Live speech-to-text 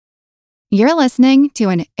You're listening to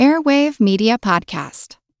an Airwave Media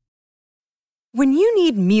Podcast. When you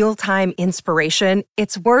need mealtime inspiration,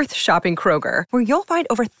 it's worth shopping Kroger, where you'll find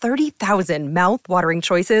over 30,000 mouth-watering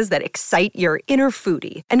choices that excite your inner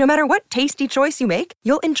foodie. And no matter what tasty choice you make,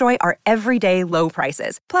 you'll enjoy our everyday low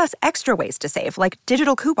prices, plus extra ways to save, like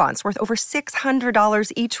digital coupons worth over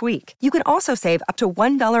 $600 each week. You can also save up to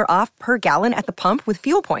 $1 off per gallon at the pump with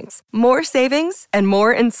fuel points. More savings and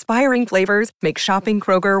more inspiring flavors make shopping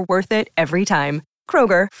Kroger worth it every time.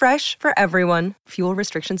 Kroger, fresh for everyone. Fuel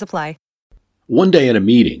restrictions apply. One day at a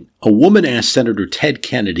meeting, a woman asked Senator Ted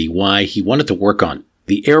Kennedy why he wanted to work on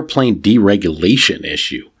the airplane deregulation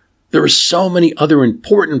issue. There are so many other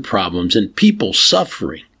important problems and people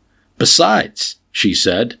suffering. Besides, she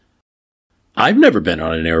said, I've never been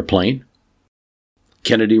on an airplane.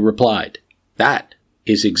 Kennedy replied, that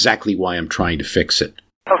is exactly why I'm trying to fix it.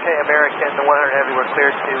 Okay, American, the 100 Heavy, we're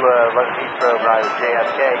cleared to London Heathrow via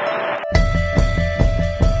JFK.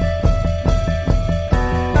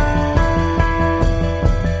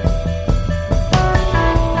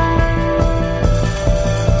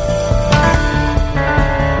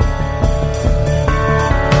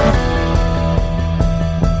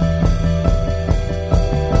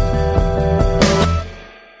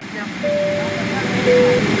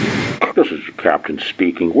 This is your captain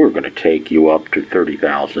speaking. We're going to take you up to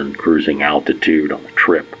 30,000 cruising altitude on the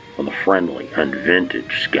trip on the friendly and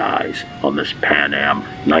vintage skies on this Pan Am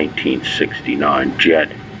 1969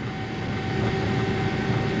 jet.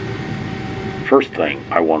 First thing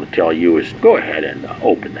I want to tell you is go ahead and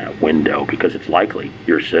open that window, because it's likely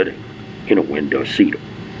you're sitting in a window seat,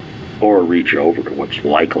 or reach over to what's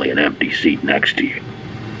likely an empty seat next to you.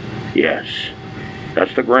 Yes,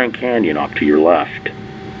 that's the Grand Canyon off to your left.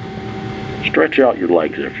 Stretch out your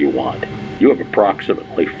legs if you want. You have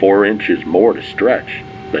approximately 4 inches more to stretch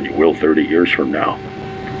than you will 30 years from now.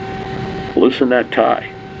 Loosen that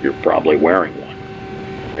tie. You're probably wearing one.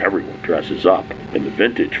 Everyone dresses up in the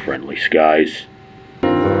vintage friendly skies.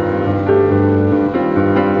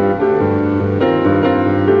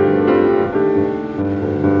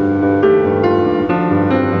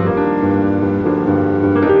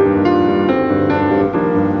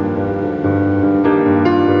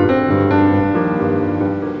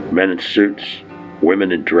 Men in suits,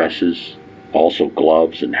 women in dresses, also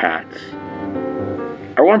gloves and hats.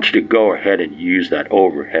 I want you to go ahead and use that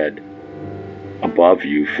overhead above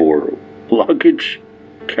you for luggage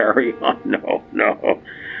carry-on.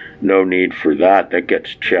 No need for that. That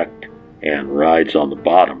gets checked and rides on the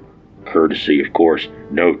bottom. Courtesy, of course,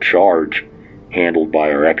 no charge, handled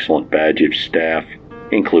by our excellent badge of staff,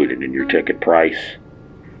 included in your ticket price.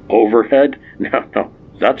 Overhead? No,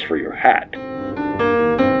 that's for your hat.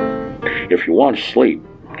 If you want to sleep,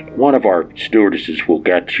 one of our stewardesses will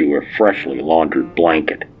get you a freshly laundered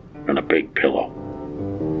blanket and a big pillow.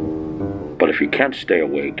 But if you can't stay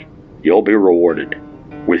awake, you'll be rewarded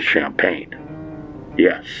with champagne.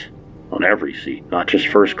 Yes, on every seat, not just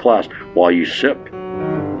first class, while you sip.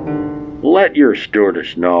 Let your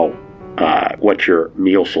stewardess know what your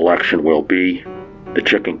meal selection will be: the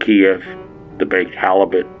chicken Kiev, the baked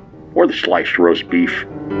halibut, or the sliced roast beef.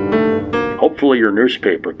 Hopefully your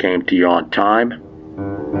newspaper came to you on time.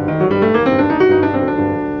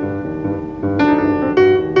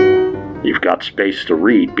 You've got space to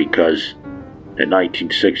read, because in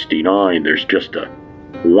 1969 there's just a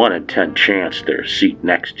 1 in 10 chance their seat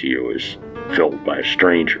next to you is filled by a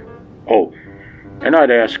stranger. Oh, and I'd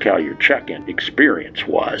ask how your check-in experience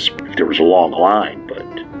was. If there was a long line,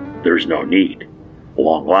 but there's no need.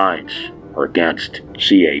 Long lines are against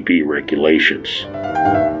CAB regulations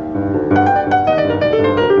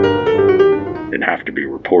and have to be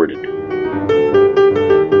reported.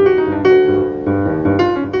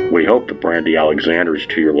 We hope the Brandy Alexander is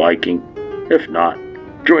to your liking. If not,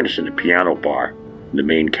 join us in the piano bar in the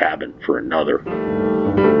main cabin for another.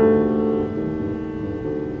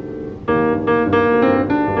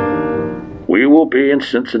 We will be in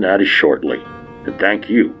Cincinnati shortly, and thank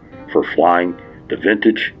you for flying the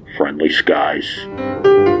vintage friendly skies.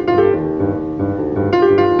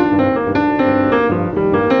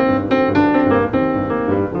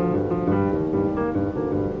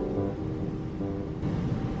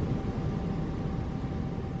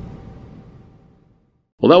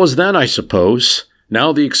 Well, that was then, I suppose.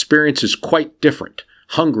 Now the experience is quite different.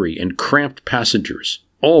 Hungry and cramped passengers.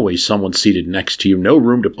 Always someone seated next to you. No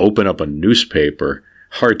room to open up a newspaper.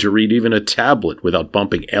 Hard to read even a tablet without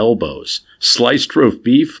bumping elbows. Sliced roast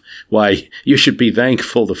beef? Why, you should be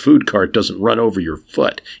thankful the food cart doesn't run over your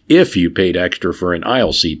foot. If you paid extra for an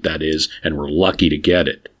aisle seat, that is, and were lucky to get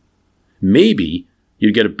it. Maybe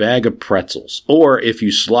you'd get a bag of pretzels. Or if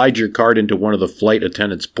you slide your card into one of the flight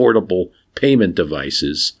attendant's portable payment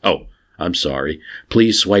devices,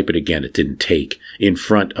 please swipe it again, it didn't take, in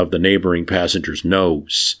front of the neighboring passenger's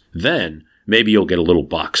nose. Then maybe you'll get a little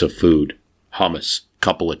box of food, hummus,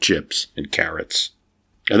 couple of chips, and carrots.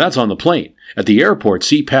 And that's on the plane. At the airport,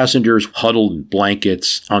 see passengers huddled in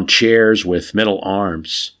blankets, on chairs with metal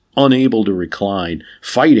arms, unable to recline,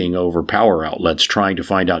 fighting over power outlets, trying to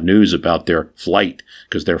find out news about their flight,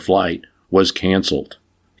 because their flight was canceled.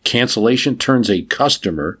 Cancellation turns a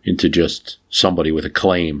customer into just somebody with a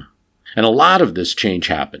claim. And a lot of this change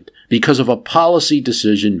happened because of a policy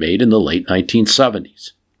decision made in the late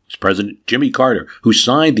 1970s. It's President Jimmy Carter who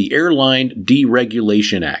signed the Airline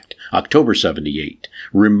Deregulation Act, October 78,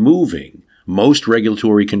 removing most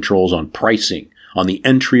regulatory controls on pricing, on the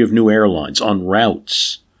entry of new airlines, on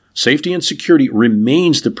routes. Safety and security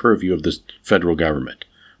remains the purview of the federal government,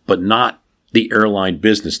 but not the airline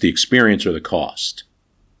business, the experience, or the cost.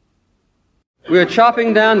 We are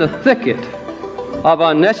chopping down the thicket of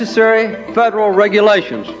unnecessary federal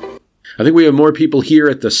regulations. I think we have more people here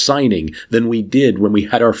at the signing than we did when we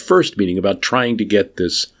had our first meeting about trying to get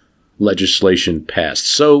this legislation passed.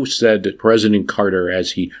 So said President Carter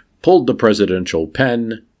as he pulled the presidential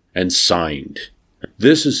pen and signed.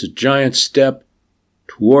 This is a giant step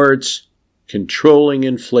towards controlling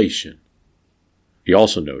inflation. He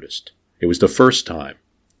also noticed it was the first time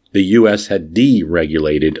the U.S. had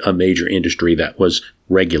deregulated a major industry that was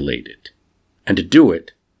regulated. And to do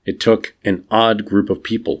it, it took an odd group of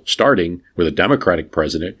people, starting with a Democratic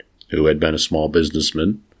president who had been a small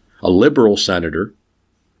businessman, a liberal senator,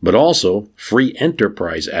 but also free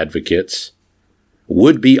enterprise advocates,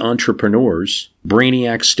 would-be entrepreneurs,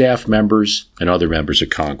 Brainiac staff members, and other members of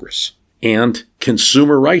Congress, and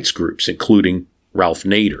consumer rights groups, including Ralph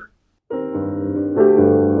Nader.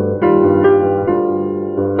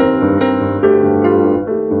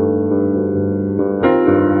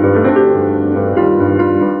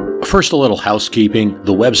 First, a little housekeeping.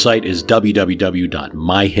 The website is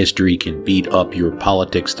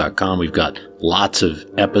www.myhistorycanbeatupyourpolitics.com. We've got lots of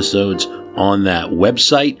episodes on that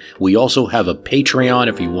website. We also have a Patreon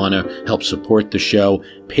if you want to help support the show.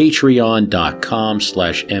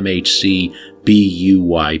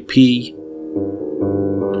 Patreon.com/MHCBUYP.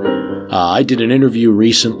 I did an interview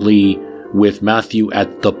recently with Matthew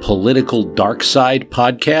at the Political Dark Side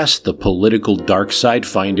podcast. The Political Dark Side,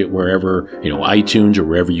 find it wherever, iTunes or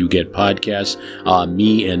wherever you get podcasts.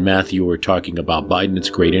 Me and Matthew were talking about Biden. It's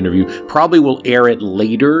a great interview. Probably will air it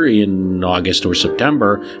later in August or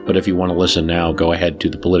September, but if you want to listen now, go ahead to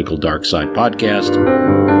the Political Dark Side podcast.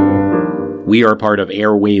 We are part of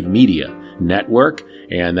Airwave Media Network,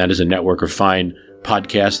 and that is a network of fine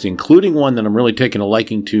podcasts, including one that I'm really taking a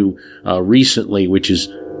liking to recently, which is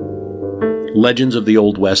Legends of the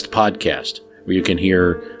Old West podcast, where you can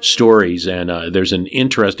hear stories, and there's an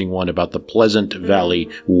interesting one about the Pleasant Valley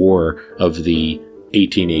War of the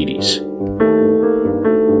 1880s.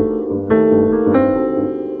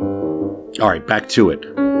 All right, back to it.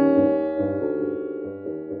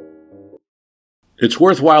 It's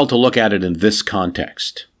worthwhile to look at it in this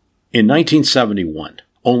context. In 1971,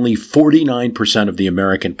 only 49% of the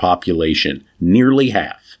American population, nearly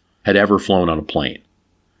half, had ever flown on a plane.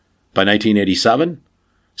 By 1987,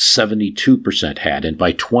 72% had, and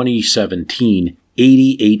by 2017,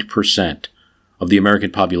 88% of the American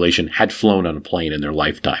population had flown on a plane in their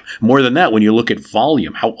lifetime. More than that, when you look at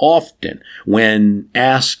volume, how often, when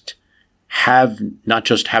asked, not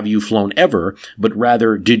just have you flown ever, but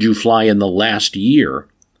rather, did you fly in the last year?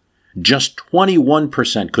 Just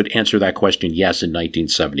 21% could answer that question yes in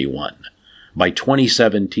 1971. By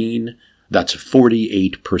 2017, that's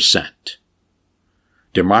 48%.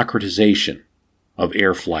 Democratization of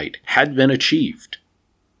air flight had been achieved.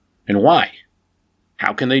 And why?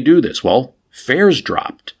 How can they do this? Well, fares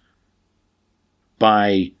dropped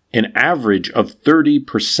by an average of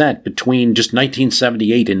 30% between just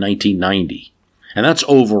 1978 and 1990. And that's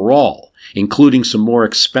overall, including some more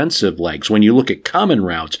expensive legs. When you look at common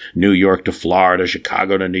routes, New York to Florida,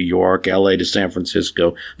 Chicago to New York, LA to San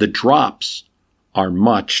Francisco, the drops are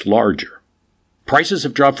much larger. Prices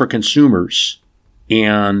have dropped for consumers,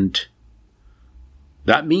 and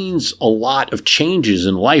that means a lot of changes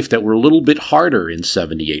in life that were a little bit harder in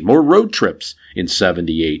 78. More road trips in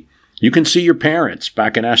 78. You can see your parents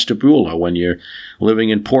back in Ashtabula when you're living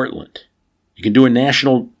in Portland. You can do a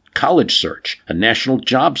national college search, a national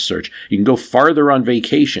job search. You can go farther on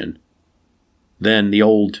vacation than the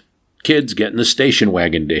old kids get in the station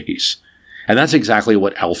wagon days. And that's exactly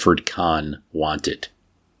what Alfred Kahn wanted.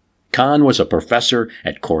 Kahn was a professor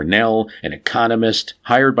at Cornell, an economist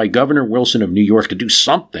hired by Governor Wilson of New York to do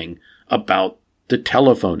something about the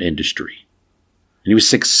telephone industry. And he was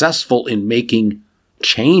successful in making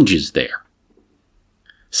changes there.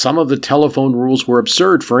 Some of the telephone rules were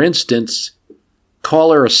absurd. For instance,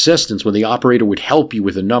 caller assistance when the operator would help you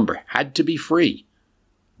with a number had to be free.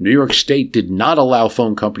 New York State did not allow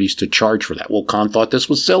phone companies to charge for that. Well, Kahn thought this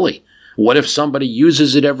was silly. What if somebody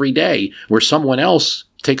uses it every day where someone else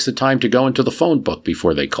takes the time to go into the phone book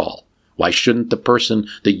before they call? Why shouldn't the person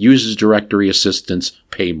that uses directory assistance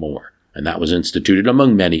pay more? And that was instituted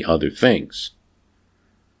among many other things.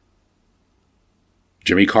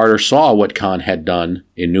 Jimmy Carter saw what Kahn had done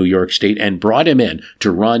in New York State and brought him in to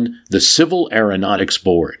run the Civil Aeronautics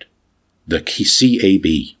Board, the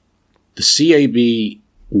CAB. The CAB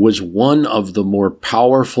was one of the more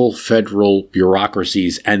powerful federal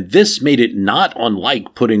bureaucracies, and this made it not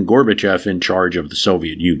unlike putting Gorbachev in charge of the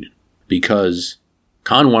Soviet Union, because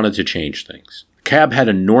Kahn wanted to change things. CAB had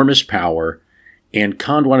enormous power, and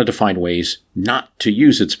Kahn wanted to find ways not to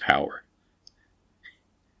use its power.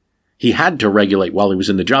 He had to regulate while he was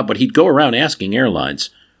in the job, but he'd go around asking airlines,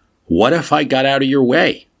 what if I got out of your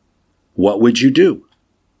way? What would you do?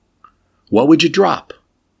 What would you drop?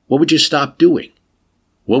 What would you stop doing?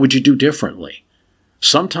 What would you do differently?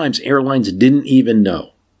 Sometimes airlines didn't even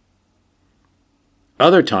know.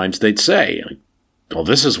 Other times they'd say, well,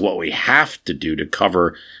 this is what we have to do to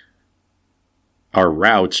cover our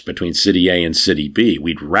routes between City A and City B.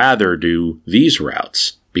 We'd rather do these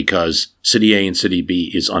routes because City A and City B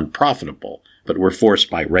is unprofitable, but we're forced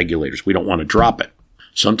by regulators. We don't want to drop it.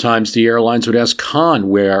 Sometimes the airlines would ask Kahn,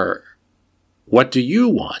 what do you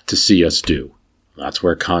want to see us do? That's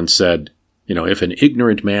where Kahn said, if an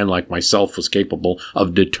ignorant man like myself was capable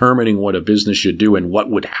of determining what a business should do and what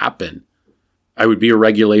would happen, I would be a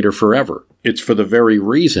regulator forever. It's for the very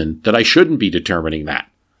reason that I shouldn't be determining that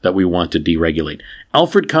we want to deregulate.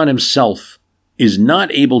 Alfred Kahn himself is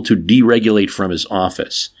not able to deregulate from his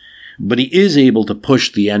office, but he is able to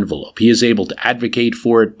push the envelope. He is able to advocate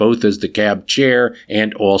for it both as the CAB chair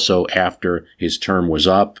and also after his term was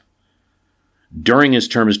up. During his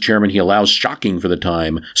term as chairman, he allows, shocking for the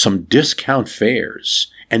time, some discount fares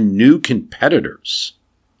and new competitors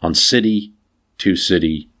on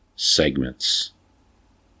city-to-city segments.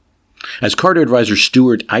 As Carter advisor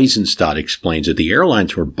Stuart Eisenstadt explains it, the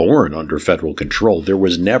airlines were born under federal control. There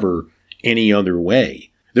was never any other way.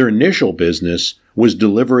 Their initial business was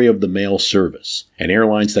delivery of the mail service, and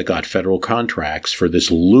airlines that got federal contracts for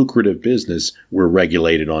this lucrative business were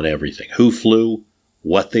regulated on everything. Who flew,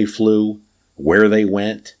 what they flew, where they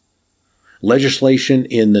went. Legislation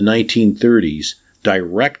in the 1930s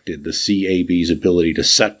directed the CAB's ability to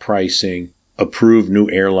set pricing, approve new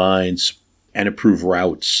airlines, and approve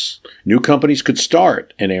routes. New companies could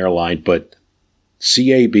start an airline, but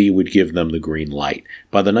CAB would give them the green light.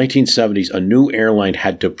 By the 1970s, a new airline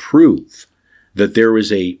had to prove that there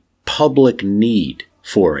was a public need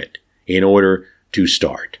for it in order to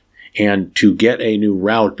start. And to get a new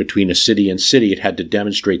route between a city and city, it had to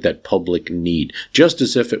demonstrate that public need, just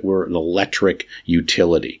as if it were an electric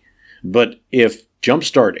utility. But if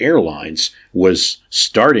Jumpstart Airlines was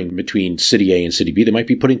starting between City A and City B, they might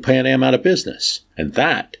be putting Pan Am out of business. And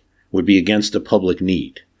that would be against the public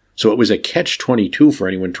need. So it was a catch-22 for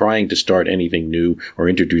anyone trying to start anything new or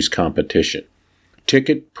introduce competition.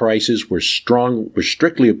 Ticket prices were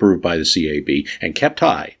strictly approved by the CAB and kept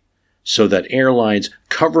high, so that airlines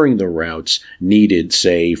covering the routes needed,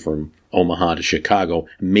 say, from Omaha to Chicago,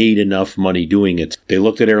 made enough money doing it. They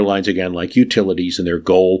looked at airlines again like utilities, and their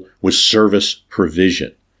goal was service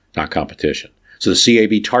provision, not competition. So the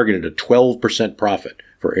CAB targeted a 12% profit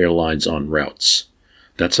for airlines on routes.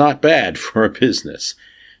 That's not bad for a business.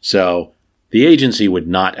 So the agency would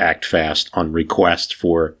not act fast on requests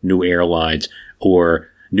for new airlines or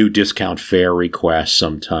new discount fare requests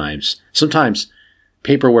sometimes. Sometimes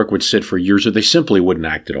paperwork would sit for years, or they simply wouldn't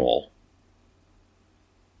act at all.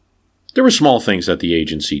 There were small things that the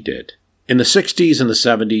agency did. In the 60s and the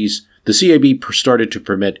 70s, the CAB started to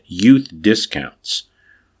permit youth discounts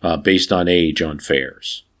based on age on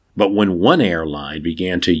fares. But when one airline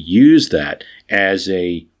began to use that as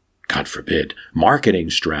a, God forbid, marketing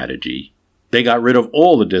strategy, they got rid of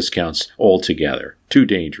all the discounts altogether. Too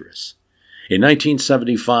dangerous. In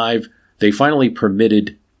 1975, they finally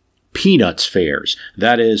permitted Peanuts fares,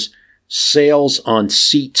 that is, sales on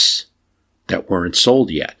seats that weren't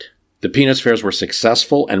sold yet. The Peanuts fares were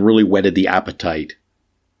successful and really whetted the appetite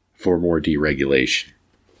for more deregulation.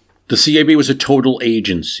 The CAB was a total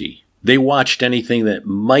agency. They watched anything that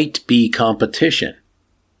might be competition,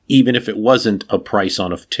 even if it wasn't a price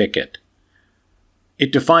on a ticket.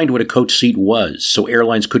 It defined what a coach seat was, so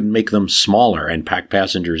airlines couldn't make them smaller and pack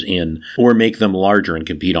passengers in, or make them larger and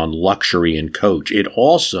compete on luxury and coach. It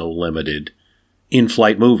also limited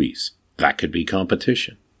in-flight movies. That could be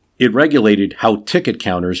competition. It regulated how ticket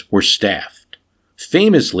counters were staffed.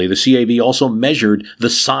 Famously, the CAB also measured the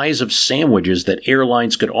size of sandwiches that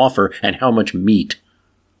airlines could offer and how much meat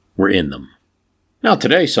were in them. Now,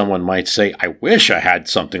 today someone might say, I wish I had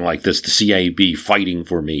something like this, the CAB fighting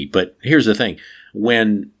for me. But here's the thing.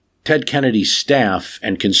 When Ted Kennedy's staff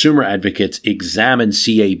and consumer advocates examined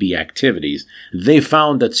CAB activities, they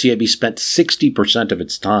found that CAB spent 60% of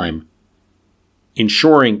its time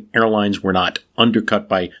ensuring airlines were not undercut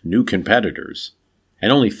by new competitors,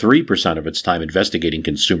 and only 3% of its time investigating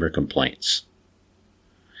consumer complaints.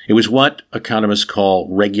 It was what economists call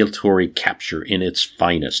regulatory capture in its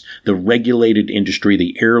finest. The regulated industry,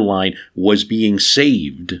 the airline, was being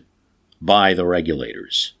saved by the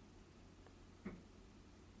regulators.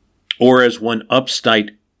 Or as one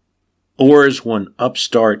upstart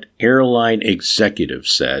airline executive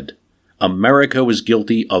said, America was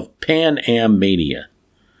guilty of Pan Am mania,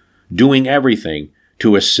 doing everything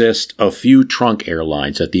to assist a few trunk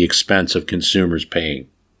airlines at the expense of consumers paying.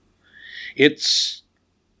 It's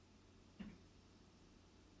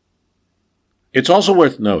also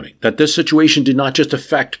worth noting that this situation did not just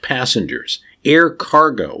affect passengers. Air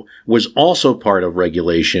cargo was also part of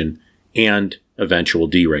regulation and eventual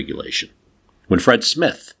deregulation. When Fred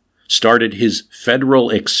Smith started his Federal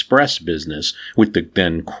Express business with the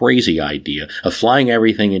then crazy idea of flying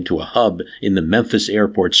everything into a hub in the Memphis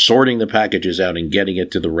airport, sorting the packages out and getting it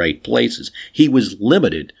to the right places, he was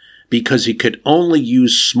limited because he could only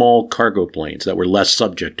use small cargo planes that were less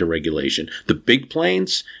subject to regulation. The big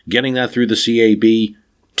planes, getting that through the CAB,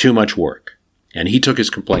 too much work. And he took his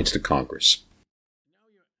complaints to Congress.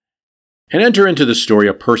 And enter into the story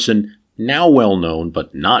a person now well known,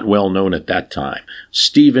 but not well known at that time,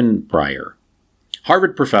 Stephen Breyer,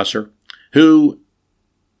 Harvard professor who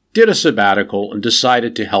did a sabbatical and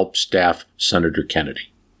decided to help staff Senator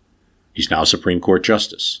Kennedy. He's now Supreme Court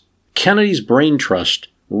Justice. Kennedy's brain trust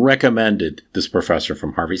recommended this professor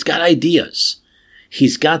from Harvard. He's got ideas.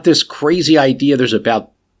 He's got this crazy idea. There's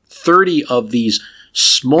about 30 of these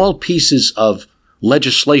small pieces of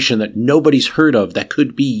legislation that nobody's heard of that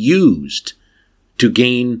could be used to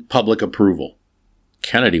gain public approval.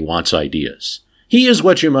 Kennedy wants ideas. He is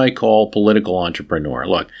what you might call political entrepreneur.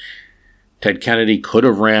 Look, Ted Kennedy could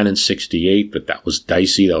have ran in 68, but that was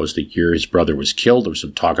dicey. That was the year his brother was killed. There was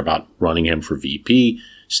some talk about running him for VP.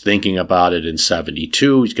 He's thinking about it in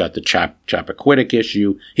 72. He's got the Chappaquiddick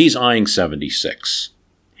issue. He's eyeing 76.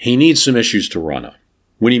 He needs some issues to run on.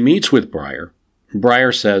 When he meets with Breyer,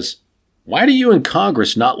 Breyer says, why do you in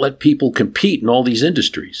Congress not let people compete in all these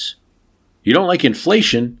industries? You don't like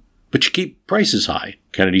inflation, but you keep prices high.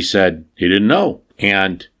 Kennedy said he didn't know.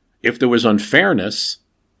 And if there was unfairness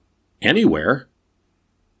anywhere,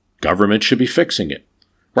 government should be fixing it.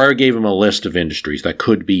 Breyer gave him a list of industries that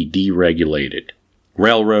could be deregulated.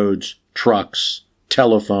 Railroads, trucks,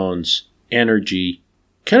 telephones, energy.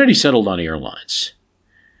 Kennedy settled on airlines.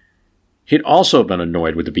 He'd also been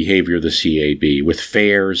annoyed with the behavior of the CAB, with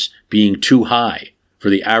fares being too high for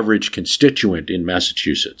the average constituent in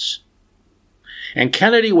Massachusetts. And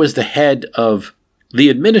Kennedy was the head of the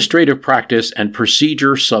Administrative Practice and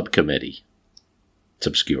Procedure Subcommittee. It's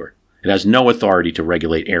obscure. It has no authority to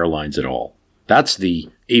regulate airlines at all. That's the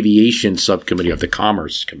Aviation Subcommittee of the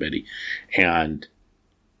Commerce Committee. And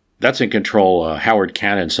that's in control. Howard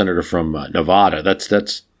Cannon, senator from Nevada.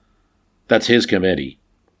 That's his committee.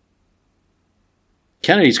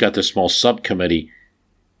 Kennedy's got this small subcommittee.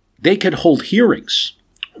 They could hold hearings,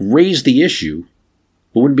 raise the issue,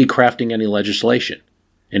 but wouldn't be crafting any legislation.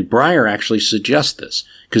 And Breyer actually suggests this,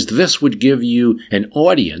 because this would give you an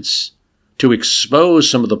audience to expose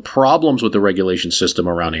some of the problems with the regulation system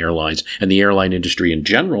around airlines and the airline industry in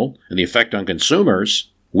general, and the effect on consumers,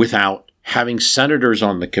 without having senators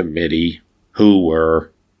on the committee who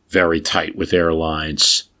were very tight with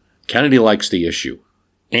airlines. Kennedy likes the issue.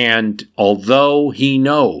 And although he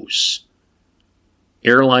knows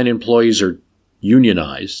airline employees are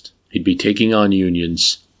unionized, he'd be taking on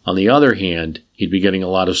unions. On the other hand, he'd be getting a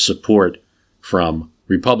lot of support from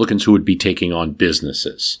Republicans who would be taking on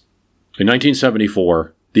businesses. In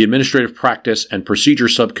 1974, the Administrative Practice and Procedure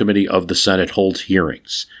Subcommittee of the Senate holds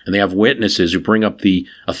hearings, and they have witnesses who bring up the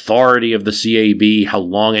authority of the CAB, how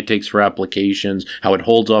long it takes for applications, how it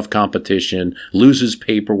holds off competition, loses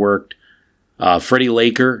paperwork. Freddie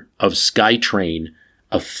Laker of SkyTrain,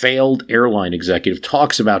 a failed airline executive,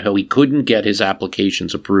 talks about how he couldn't get his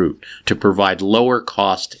applications approved to provide lower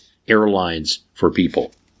cost airlines for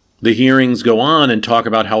people. The hearings go on and talk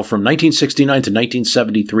about how from 1969 to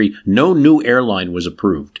 1973, no new airline was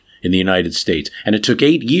approved in the United States. And it took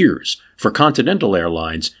 8 years for Continental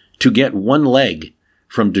Airlines to get one leg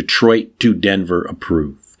from Detroit to Denver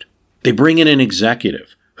approved. They bring in an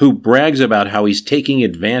executive who brags about how he's taking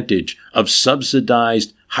advantage of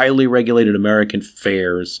subsidized, highly regulated American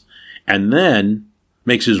fares, and then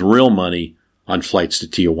makes his real money on flights to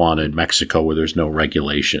Tijuana in Mexico where there's no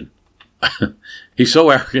regulation. He's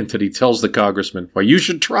so arrogant that he tells the congressman, well, you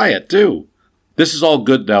should try it too. This is all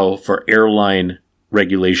good, though, for airline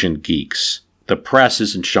regulation geeks. The press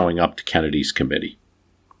isn't showing up to Kennedy's committee.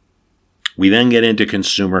 We then get into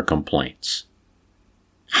consumer complaints.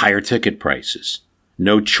 Higher ticket prices,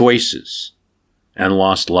 no choices, and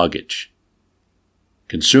lost luggage.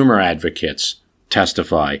 Consumer advocates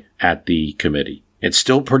testify at the committee. It's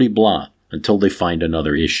still pretty blah until they find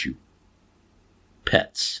another issue.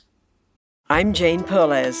 Pets. I'm Jane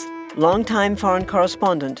Perlez, longtime foreign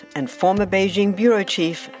correspondent and former Beijing bureau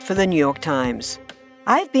chief for the New York Times.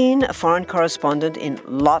 I've been a foreign correspondent in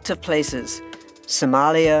lots of places: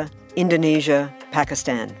 Somalia, Indonesia,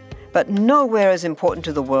 Pakistan, but nowhere as important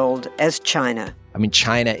to the world as China. I mean,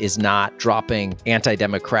 China is not dropping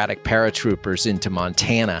anti-democratic paratroopers into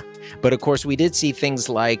Montana. But of course, we did see things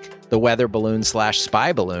like the weather balloon /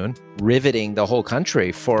 spy balloon riveting the whole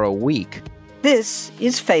country for a week. This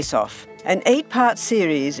is Face Off, an 8-part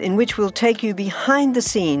series in which we'll take you behind the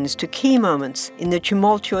scenes to key moments in the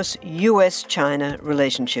tumultuous U.S.-China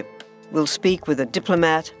relationship. We'll speak with a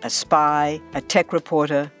diplomat, a spy, a tech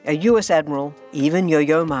reporter, a U.S. admiral, even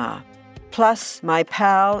Yo-Yo Ma. Plus, my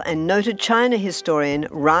pal and noted China historian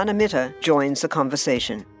Rana Mitter joins the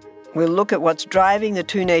conversation. We'll look at what's driving the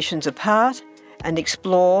two nations apart and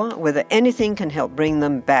explore whether anything can help bring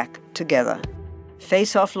them back together.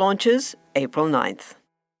 Face Off launches April 9th.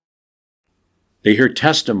 They hear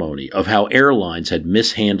testimony of how airlines had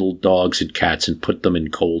mishandled dogs and cats and put them in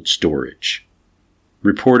cold storage.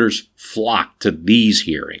 Reporters flocked to these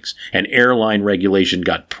hearings, and airline regulation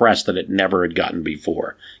got press that it never had gotten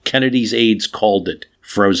before. Kennedy's aides called it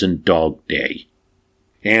Frozen Dog Day.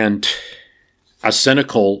 And as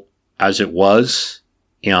cynical as it was,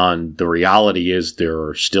 and the reality is there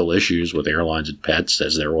are still issues with airlines and pets,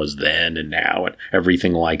 as there was then and now, and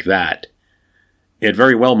everything like that. It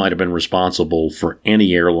very well might have been responsible for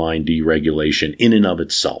any airline deregulation in and of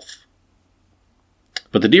itself.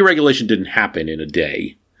 But the deregulation didn't happen in a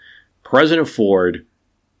day. President Ford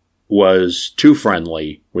was too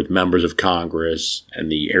friendly with members of Congress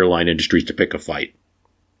and the airline industry to pick a fight.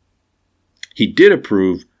 He did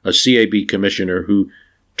approve a CAB commissioner who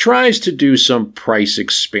tries to do some price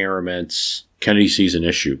experiments. Kennedy sees an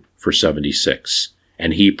issue for 76,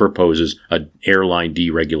 and he proposes an airline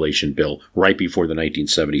deregulation bill right before the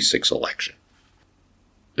 1976 election.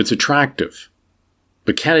 It's attractive,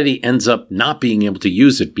 but Kennedy ends up not being able to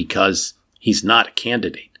use it because he's not a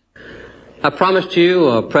candidate. I promised you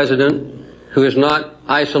a president who is not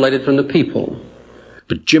isolated from the people.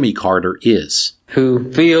 But Jimmy Carter is.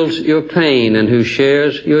 Who feels your pain and who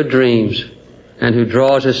shares your dreams and who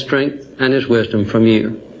draws his strength and his wisdom from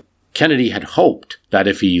you. Kennedy had hoped that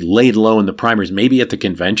if he laid low in the primaries, maybe at the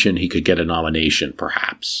convention he could get a nomination,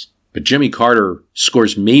 perhaps. But Jimmy Carter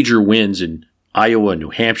scores major wins in Iowa and New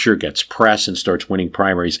Hampshire, gets press and starts winning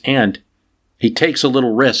primaries, and he takes a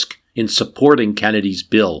little risk in supporting Kennedy's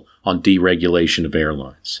bill on deregulation of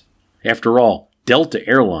airlines. After all, Delta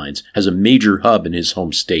Airlines has a major hub in his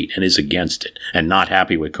home state and is against it and not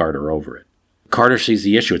happy with Carter over it. Carter sees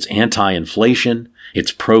the issue. It's anti-inflation.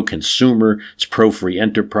 It's pro-consumer. It's pro-free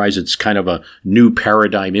enterprise. It's kind of a new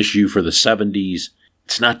paradigm issue for the 70s.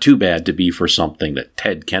 It's not too bad to be for something that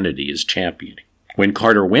Ted Kennedy is championing. When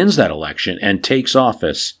Carter wins that election and takes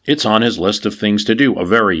office, it's on his list of things to do, a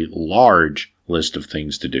very large list of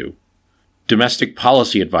things to do. Domestic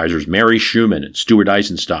policy advisors Mary Schuman and Stuart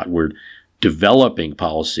Eisenstadt were developing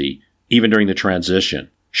policy even during the transition.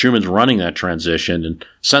 Schuman's running that transition and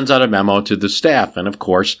sends out a memo to the staff. And of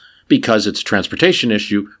course, because it's a transportation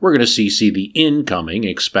issue, we're going to CC the incoming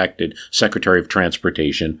expected Secretary of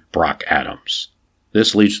Transportation, Brock Adams.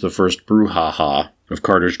 This leads to the first brouhaha of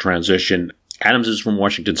Carter's transition. Adams is from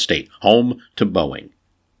Washington State, home to Boeing.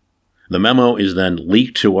 The memo is then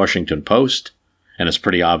leaked to Washington Post, and it's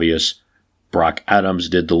pretty obvious Brock Adams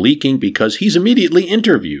did the leaking because he's immediately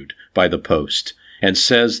interviewed by the Post and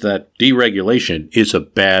says that deregulation is a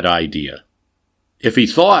bad idea. If he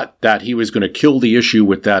thought that he was going to kill the issue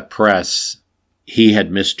with that press, he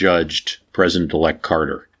had misjudged President-elect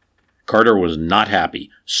Carter. Carter was not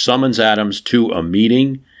happy, summons Adams to a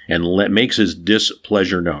meeting, and makes his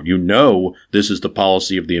displeasure known. You know this is the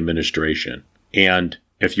policy of the administration. And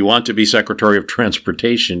If you want to be Secretary of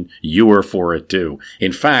Transportation, you are for it too.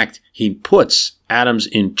 In fact, he puts Adams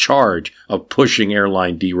in charge of pushing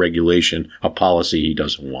airline deregulation, a policy he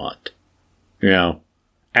doesn't want. You know,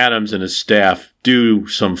 Adams and his staff do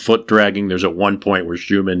some foot dragging. There's at one point where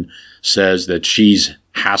Schuman says that she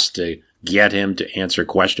has to get him to answer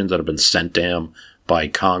questions that have been sent to him by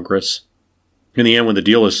Congress. In the end, when the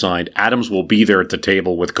deal is signed, Adams will be there at the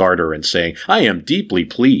table with Carter and saying, "I am deeply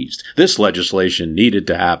pleased. This legislation needed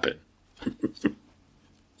to happen."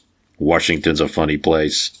 Washington's a funny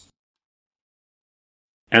place.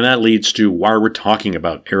 And that leads to why we're talking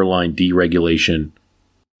about airline deregulation.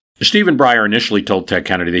 Stephen Breyer initially told Ted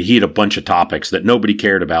Kennedy that he had a bunch of topics that nobody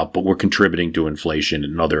cared about but were contributing to inflation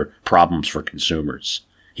and other problems for consumers.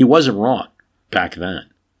 He wasn't wrong back then.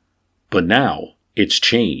 But now, it's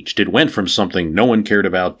changed. It went from something no one cared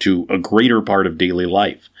about to a greater part of daily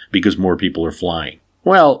life because more people are flying.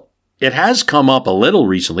 Well, it has come up a little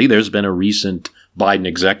recently. There's been a recent Biden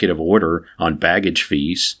executive order on baggage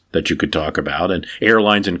fees that you could talk about, and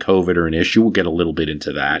airlines and COVID are an issue. We'll get a little bit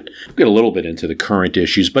into that. We'll get a little bit into the current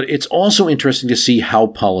issues, but it's also interesting to see how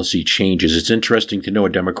policy changes. It's interesting to know a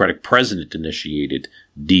Democratic president initiated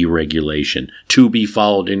deregulation to be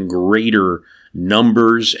followed in greater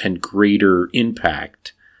numbers and greater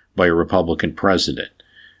impact by a Republican president.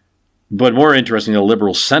 But more interesting, a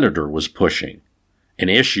liberal senator was pushing an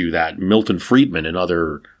issue that Milton Friedman and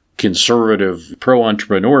other conservative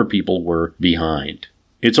pro-entrepreneur people were behind.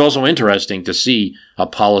 It's also interesting to see a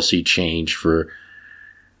policy change for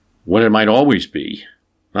what it might always be.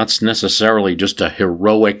 Not necessarily just a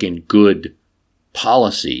heroic and good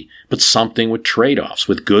policy, but something with trade-offs,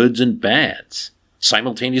 with goods and bads.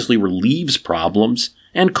 Simultaneously relieves problems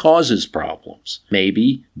and causes problems.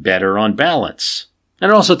 Maybe better on balance.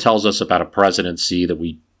 And it also tells us about a presidency that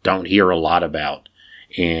we don't hear a lot about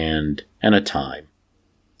and a time.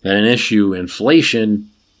 And an issue, inflation,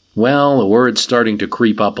 well, the word's starting to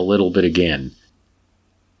creep up a little bit again.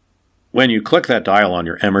 When you click that dial on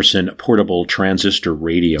your Emerson portable transistor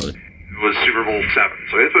radio, it was Super Bowl 7,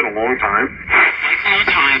 so it's been a long time.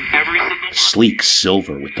 Sleek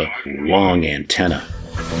silver with the long antenna.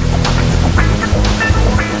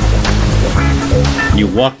 And you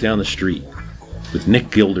walk down the street with Nick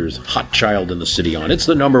Gilder's Hot Child in the City on. It's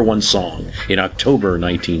the #1 song in October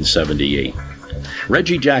 1978.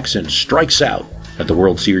 Reggie Jackson strikes out at the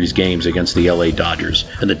World Series games against the LA Dodgers,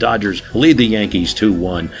 and the Dodgers lead the Yankees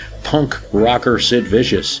 2-1. Punk rocker Sid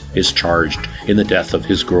Vicious is charged in the death of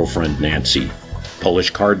his girlfriend Nancy.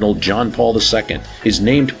 Polish Cardinal John Paul II is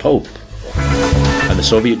named Pope, and the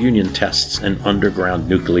Soviet Union tests an underground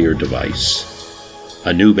nuclear device.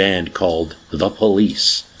 A new band called The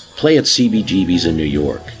Police play at CBGB's in New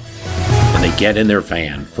York, and they get in their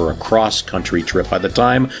van for a cross-country trip. By the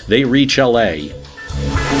time they reach LA,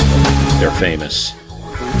 they're famous.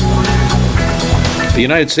 The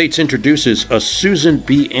United States introduces a Susan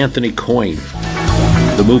B. Anthony coin.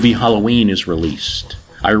 The movie Halloween is released.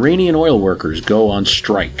 Iranian oil workers go on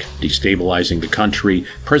strike, destabilizing the country.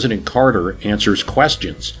 President Carter answers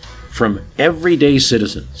questions from everyday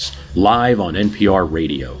citizens live on NPR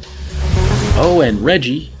radio. Oh, and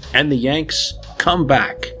Reggie and the Yanks come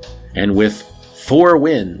back, and with 4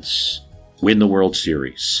 wins, win the World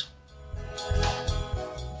Series.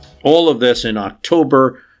 All of this in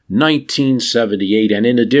October 1978, and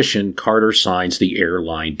in addition, Carter signs the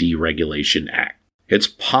Airline Deregulation Act. It's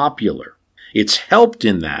popular. It's helped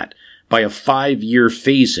in that by a 5-year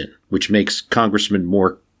phase-in, which makes congressmen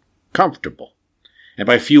more comfortable, and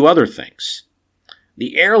by a few other things.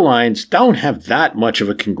 The airlines don't have that much of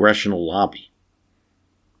a congressional lobby,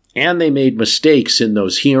 and they made mistakes in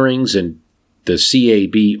those hearings and the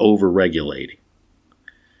CAB over-regulating.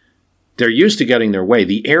 They're used to getting their way.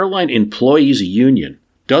 The Airline Employees Union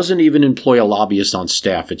doesn't even employ a lobbyist on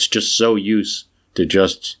staff. It's just so used to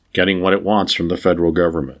just getting what it wants from the federal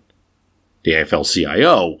government. The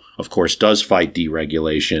AFL-CIO, of course, does fight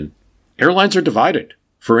deregulation. Airlines are divided.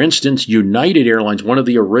 For instance, United Airlines, one of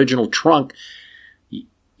the original trunk,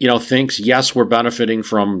 thinks, yes, we're benefiting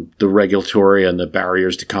from the regulatory and the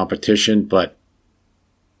barriers to competition, but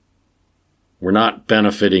we're not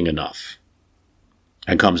benefiting enough,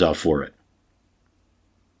 and comes out for it.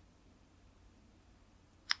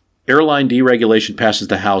 Airline deregulation passes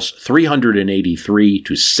the House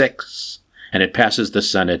 383-6, and it passes the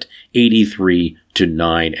Senate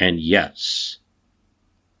 83-9, and yes,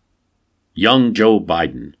 young Joe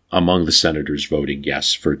Biden among the senators voting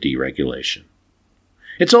yes for deregulation.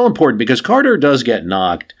 It's all important because Carter does get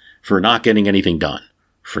knocked for not getting anything done,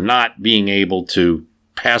 for not being able to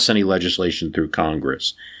pass any legislation through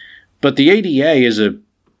Congress. But the ADA is a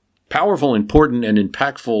powerful, important, and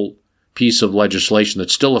impactful piece of legislation that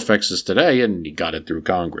still affects us today, and he got it through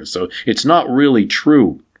Congress. So it's not really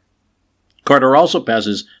true. Carter also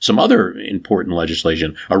passes some other important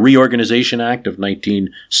legislation, a Reorganization Act of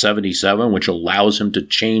 1977, which allows him to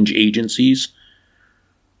change agencies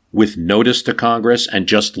with notice to Congress and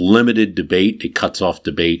just limited debate. It cuts off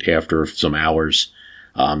debate after some hours,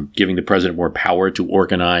 giving the president more power to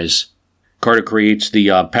organize. Carter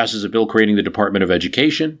passes a bill creating the Department of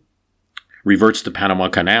Education, reverts the Panama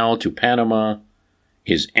Canal to Panama,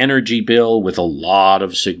 his energy bill with a lot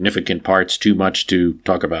of significant parts, too much to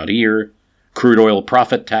talk about here, crude oil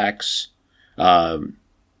profit tax,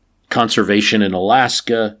 conservation in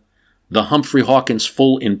Alaska, the Humphrey Hawkins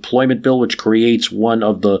Full Employment Bill, which creates one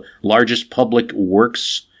of the largest public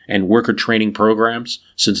works and worker training programs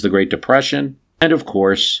since the Great Depression, and of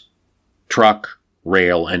course, truck,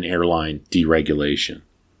 rail, and airline deregulation.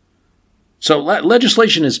 So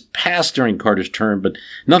legislation is passed during Carter's term, but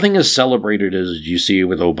nothing is celebrated as you see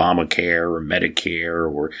with Obamacare or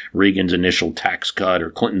Medicare or Reagan's initial tax cut or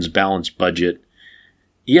Clinton's balanced budget.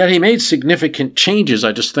 Yet he made significant changes.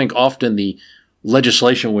 I just think often the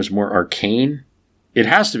legislation was more arcane. It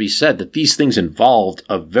has to be said that these things involved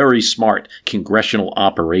a very smart congressional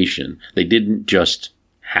operation. They didn't just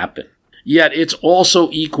happen. Yet it's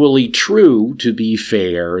also equally true, to be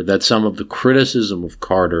fair, that some of the criticism of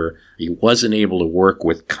Carter, he wasn't able to work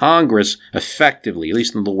with Congress effectively, at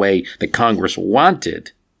least in the way that Congress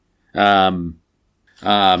wanted. Of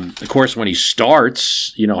course, when he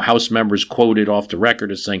starts, House members quoted off the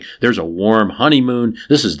record as saying, there's a warm honeymoon.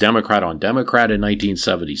 This is Democrat on Democrat in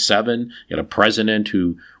 1977. You got a president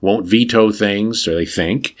who won't veto things, or they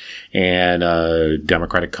think, and a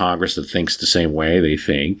Democratic Congress that thinks the same way, they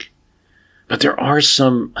think. But there are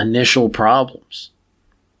some initial problems.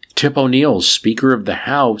 Tip O'Neill, Speaker of the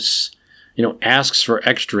House, asks for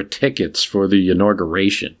extra tickets for the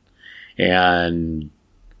inauguration. And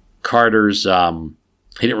Carter's, he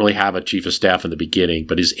didn't really have a chief of staff in the beginning,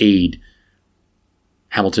 but his aide,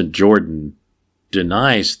 Hamilton Jordan,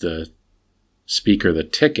 denies the speaker the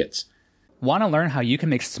tickets. Want to learn how you can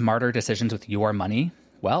make smarter decisions with your money?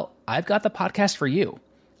 Well, I've got the podcast for you.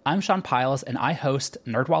 I'm Sean Piles, and I host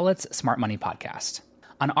NerdWallet's Smart Money Podcast.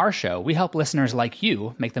 On our show, we help listeners like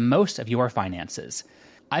you make the most of your finances.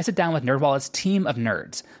 I sit down with NerdWallet's team of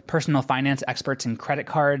nerds, personal finance experts in credit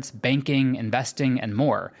cards, banking, investing, and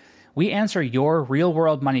more. We answer your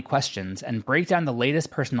real-world money questions and break down the latest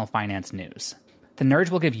personal finance news. The nerds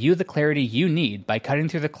will give you the clarity you need by cutting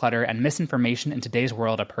through the clutter and misinformation in today's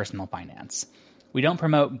world of personal finance. We don't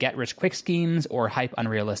promote get-rich-quick schemes or hype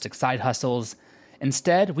unrealistic side hustles.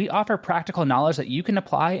 Instead, we offer practical knowledge that you can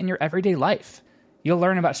apply in your everyday life. You'll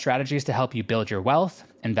learn about strategies to help you build your wealth,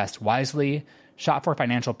 invest wisely, shop for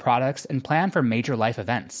financial products, and plan for major life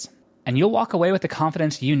events. And you'll walk away with the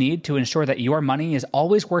confidence you need to ensure that your money is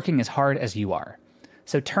always working as hard as you are.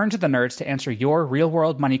 So turn to the nerds to answer your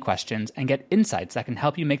real-world money questions and get insights that can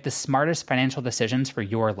help you make the smartest financial decisions for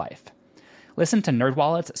your life. Listen to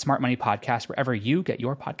NerdWallet's Smart Money Podcast wherever you get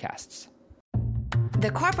your podcasts. The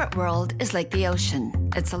corporate world is like the ocean.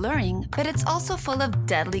 It's alluring, but it's also full of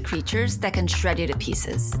deadly creatures that can shred you to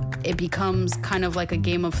pieces. It becomes kind of like a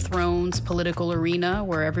Game of Thrones political arena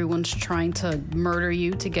where everyone's trying to murder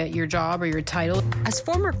you to get your job or your title. As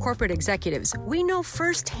former corporate executives, we know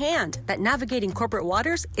firsthand that navigating corporate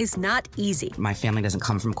waters is not easy. My family doesn't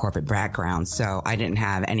come from corporate background, so I didn't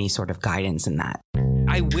have any sort of guidance in that.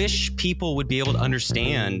 I wish people would be able to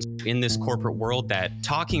understand in this corporate world that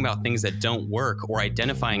talking about things that don't work or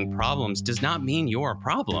identifying problems does not mean you're a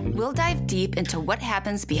problem. We'll dive deep into what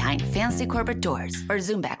happens behind fancy corporate doors or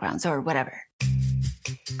Zoom backgrounds or whatever.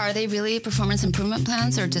 Are they really performance improvement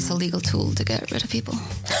plans or just a legal tool to get rid of people?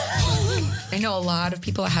 I know a lot of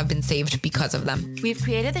people have been saved because of them. We've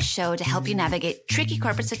created the show to help you navigate tricky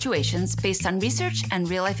corporate situations based on research and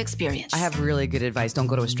real-life experience. I have really good advice. Don't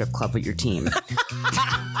go to a strip club with your team.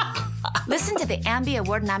 Listen to the Ambie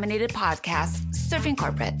Award-nominated podcast, Surfing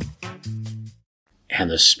Corporate. And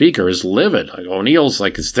the speaker is livid. O'Neill's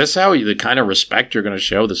like, is this the kind of respect you're going to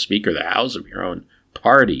show the Speaker of the House of your own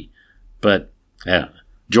party? But, yeah.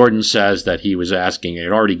 Jordan says that he was asking, he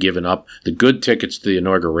had already given up the good tickets to the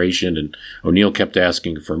inauguration, and O'Neill kept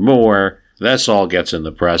asking for more. This all gets in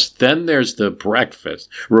the press. Then there's the breakfast.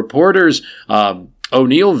 Reporters,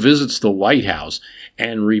 O'Neill visits the White House,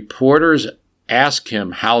 and reporters ask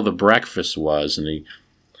him how the breakfast was, and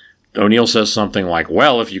O'Neill says something like,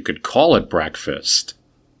 well, if you could call it breakfast.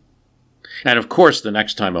 And of course, the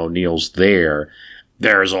next time O'Neill's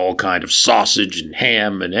there's all kind of sausage and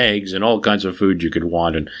ham and eggs and all kinds of food you could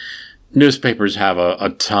want. And newspapers have a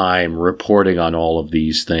time reporting on all of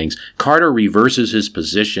these things. Carter reverses his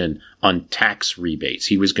position on tax rebates.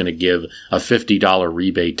 He was going to give a $50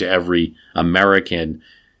 rebate to every American.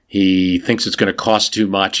 He thinks it's going to cost too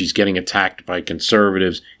much. He's getting attacked by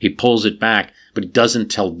conservatives. He pulls it back, but he doesn't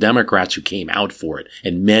tell Democrats who came out for it.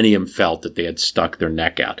 And many of them felt that they had stuck their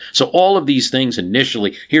neck out. So all of these things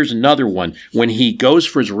initially, here's another one. When he goes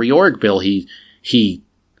for his reorg bill, he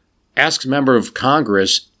asks a member of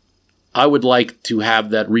Congress, I would like to have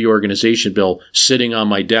that reorganization bill sitting on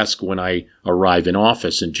my desk when I arrive in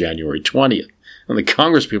office in January 20th. And the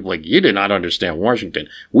Congress people are like, you do not understand Washington.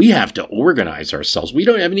 We have to organize ourselves. We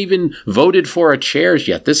haven't even voted for our chairs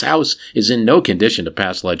yet. This House is in no condition to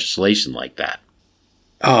pass legislation like that.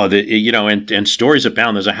 Oh, and stories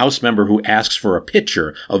abound. There's a House member who asks for a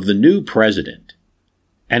picture of the new president,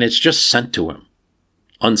 and it's just sent to him,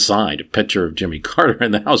 unsigned, a picture of Jimmy Carter,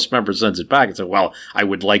 and the House member sends it back and says, well, I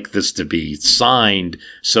would like this to be signed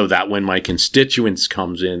so that when my constituents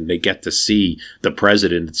comes in, they get to see the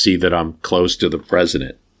president and see that I'm close to the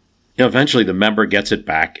president. Eventually the member gets it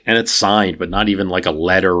back and it's signed, but not even like a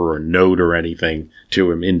letter or a note or anything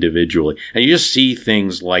to him individually. And you just see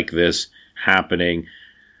things like this happening.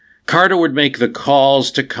 Carter would make the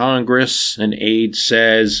calls to Congress, an aide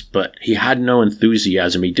says, but he had no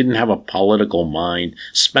enthusiasm. He didn't have a political mind,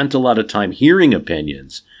 spent a lot of time hearing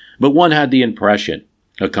opinions. But one had the impression,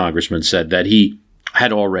 a congressman said, that he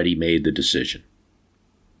had already made the decision.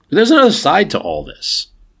 But there's another side to all this.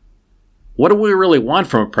 What do we really want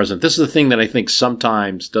from a president? This is the thing that I think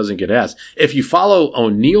sometimes doesn't get asked. If you follow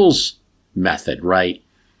O'Neill's method, right,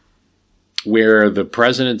 where the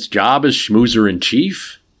president's job is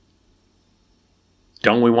schmoozer-in-chief,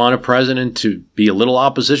 don't we want a president to be a little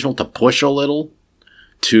oppositional, to push a little,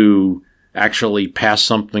 to actually pass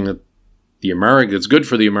something that that's good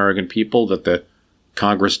for the American people that the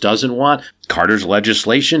Congress doesn't want? Carter's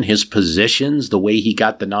legislation, his positions, the way he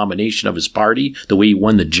got the nomination of his party, the way he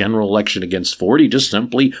won the general election against Ford, he just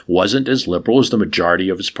simply wasn't as liberal as the majority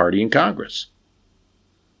of his party in Congress.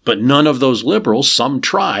 But none of those liberals, some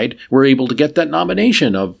tried, were able to get that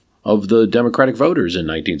nomination of the Democratic voters in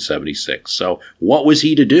 1976. So what was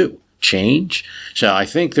he to do? Change? So I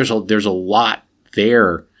think there's a lot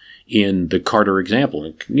there in the Carter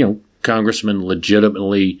example. Congressmen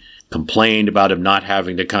legitimately complained about him not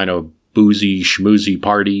having the kind of boozy, schmoozy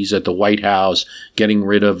parties at the White House, getting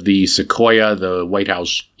rid of the Sequoia, the White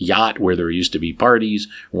House yacht where there used to be parties,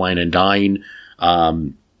 wine and dine,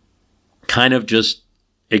 kind of just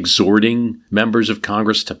exhorting members of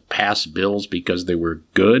Congress to pass bills because they were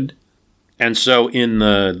good. And so in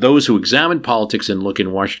those who examine politics and look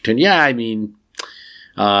in Washington,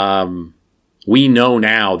 we know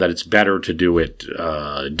now that it's better to do it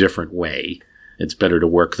a different way. It's better to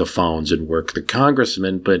work the phones and work the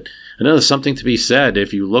congressmen. But I know there's something to be said.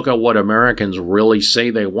 If you look at what Americans really say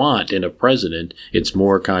they want in a president, it's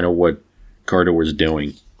more kind of what Carter was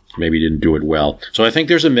doing. Maybe he didn't do it well. So I think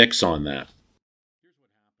there's a mix on that.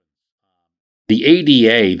 The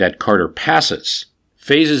ADA that Carter passes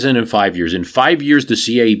phases in 5 years. In 5 years, the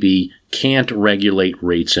CAB can't regulate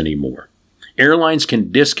rates anymore. Airlines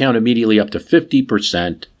can discount immediately up to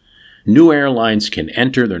 50%. New airlines can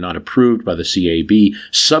enter. They're not approved by the CAB.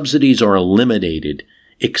 Subsidies are eliminated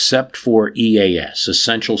except for EAS,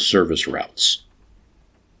 essential service routes,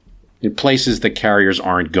 in places that carriers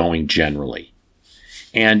aren't going generally.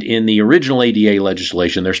 And in the original ADA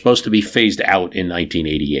legislation, they're supposed to be phased out in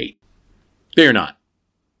 1988. They're not.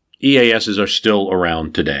 EASs are still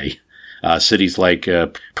around today. Cities like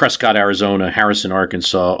Prescott, Arizona, Harrison,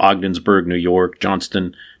 Arkansas, Ogdensburg, New York,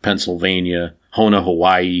 Johnston, Pennsylvania, Hona,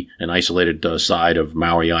 Hawaii, an isolated side of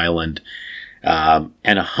Maui Island, and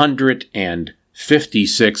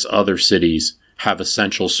 156 other cities have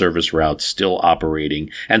essential service routes still operating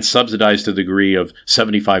and subsidized to the degree of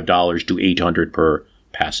 $75 to $800 per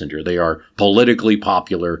passenger. They are politically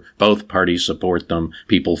popular. Both parties support them.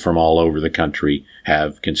 People from all over the country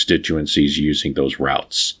have constituencies using those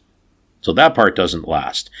routes. So that part doesn't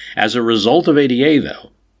last. As a result of ADA,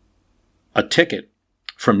 though, a ticket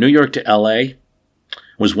from New York to LA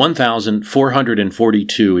was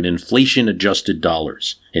 $1,442 in inflation-adjusted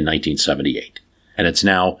dollars in 1978. And it's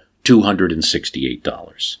now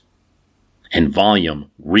 $268. And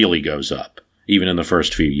volume really goes up, even in the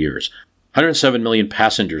first few years. 107 million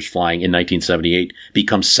passengers flying in 1978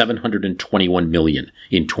 becomes 721 million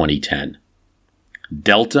in 2010.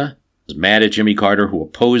 Delta was mad at Jimmy Carter, who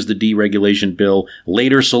opposed the deregulation bill,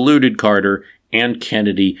 later saluted Carter and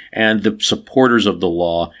Kennedy and the supporters of the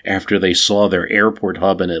law after they saw their airport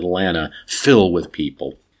hub in Atlanta fill with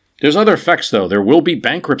people. There's other effects, though. There will be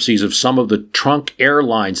bankruptcies of some of the trunk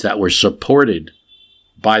airlines that were supported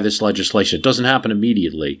by this legislation. It doesn't happen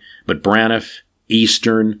immediately, but Braniff,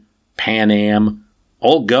 Eastern, Pan Am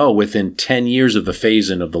all go within 10 years of the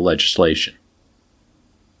phase-in of the legislation.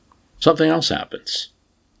 Something else happens.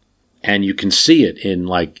 And you can see it in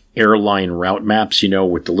like airline route maps,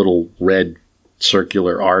 with the little red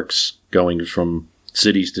circular arcs going from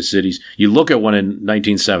cities to cities. You look at one in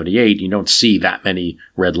 1978, you don't see that many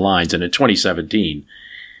red lines. And in 2017,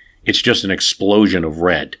 it's just an explosion of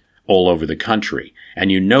red all over the country.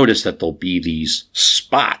 And you notice that there'll be these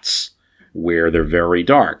spots where they're very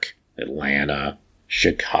dark. Atlanta,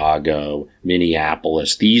 Chicago,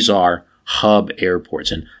 Minneapolis. These are hub airports.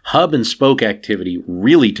 And hub and spoke activity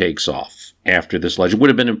really takes off after this legend. It would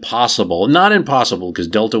have been impossible. Not impossible, because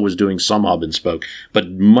Delta was doing some hub and spoke, but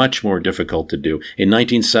much more difficult to do. In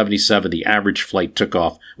 1977, the average flight took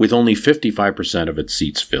off with only 55% of its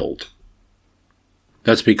seats filled.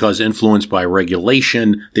 That's because, influenced by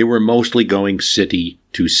regulation, they were mostly going city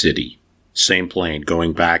to city. Same plane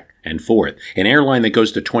going back and forth. An airline that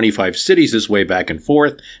goes to 25 cities this way back and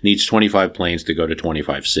forth needs 25 planes to go to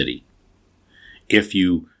 25 cities. If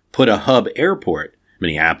you put a hub airport,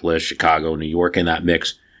 Minneapolis, Chicago, New York, in that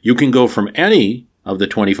mix, you can go from any of the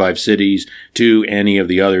 25 cities to any of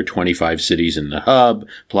the other 25 cities in the hub.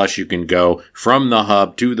 Plus, you can go from the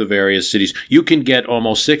hub to the various cities. You can get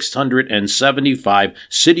almost 675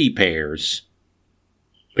 city pairs.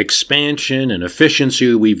 Expansion and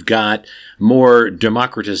efficiency we've got, more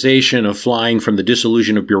democratization of flying from the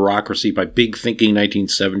dissolution of bureaucracy by big thinking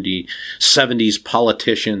 1970s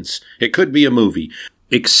politicians. It could be a movie,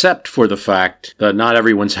 except for the fact that not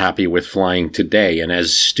everyone's happy with flying today. And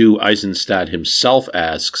as Stu Eisenstadt himself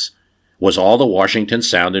asks, was all the Washington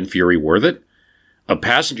sound and fury worth it? A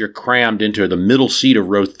passenger crammed into the middle seat of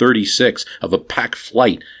row 36 of a packed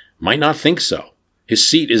flight might not think so. His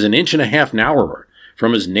seat is an inch and a half narrower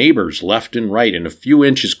from his neighbors left and right and a few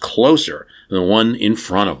inches closer than the one in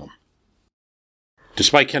front of him.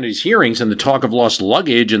 Despite Kennedy's hearings and the talk of lost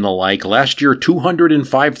luggage and the like, last year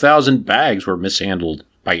 205,000 bags were mishandled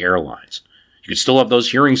by airlines. You could still have those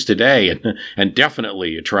hearings today and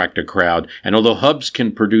definitely attract a crowd. And although hubs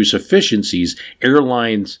can produce efficiencies,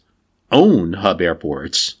 airlines own hub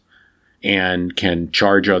airports and can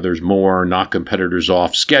charge others more, knock competitors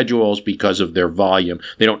off schedules because of their volume.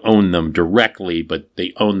 They don't own them directly, but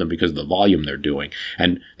they own them because of the volume they're doing.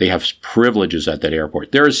 And they have privileges at that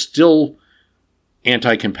airport. There is still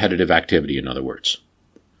anti-competitive activity, in other words.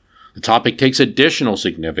 The topic takes additional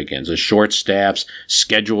significance as short staffs,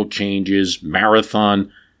 schedule changes,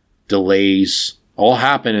 marathon delays all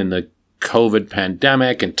happen in the COVID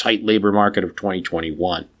pandemic and tight labor market of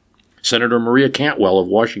 2021. Senator Maria Cantwell of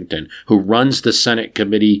Washington, who runs the Senate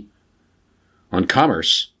Committee on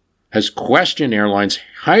Commerce, has questioned airlines'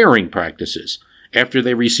 hiring practices after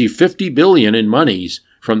they received $50 billion in monies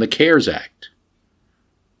from the CARES Act,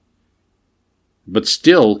 but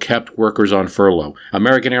still kept workers on furlough.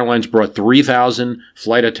 American Airlines brought 3,000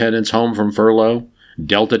 flight attendants home from furlough,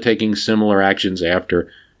 Delta taking similar actions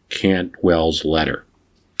after Cantwell's letter.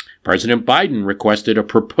 President Biden requested a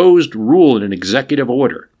proposed rule in an executive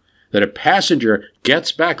order that a passenger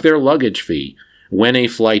gets back their luggage fee when a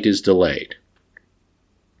flight is delayed.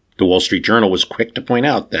 The Wall Street Journal was quick to point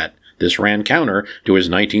out that this ran counter to his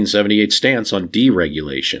 1978 stance on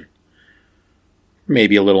deregulation.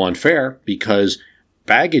 Maybe a little unfair because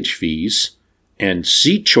baggage fees and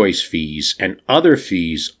seat choice fees and other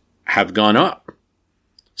fees have gone up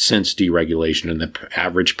since deregulation, and the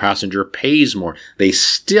average passenger pays more. They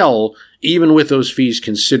still, even with those fees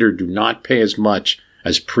considered, do not pay as much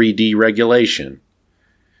as pre-deregulation.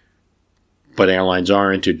 But airlines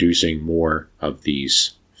are introducing more of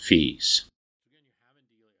these fees.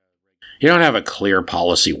 You don't have a clear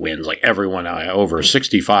policy win like everyone over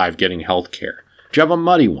 65 getting health care. You have a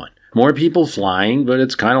muddy one. More people flying, but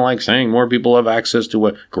it's kind of like saying more people have access to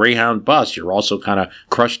a Greyhound bus. You're also kind of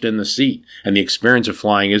crushed in the seat, and the experience of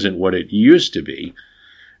flying isn't what it used to be.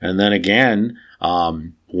 And then again,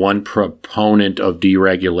 one proponent of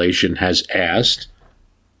deregulation has asked,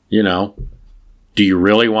 do you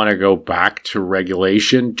really want to go back to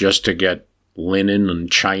regulation just to get linen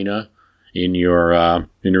and china in your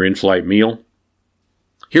in-flight meal?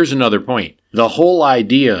 Here's another point. The whole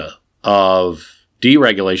idea of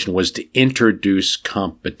deregulation was to introduce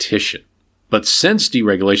competition. But since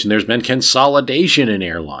deregulation, there's been consolidation in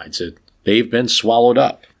airlines. They've been swallowed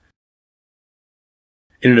up.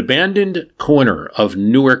 In an abandoned corner of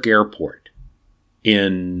Newark Airport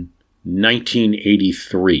in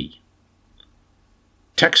 1983,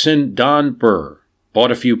 Texan Don Burr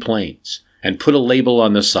bought a few planes and put a label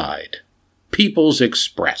on the side. People's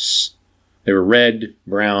Express. They were red,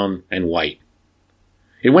 brown, and white.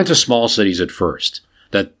 It went to small cities at first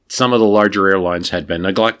that some of the larger airlines had been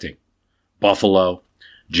neglecting. Buffalo,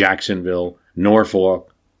 Jacksonville,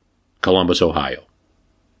 Norfolk, Columbus, Ohio.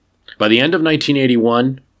 By the end of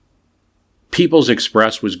 1981, People's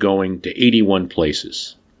Express was going to 81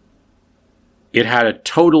 places. It had a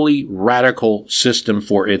totally radical system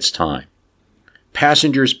for its time.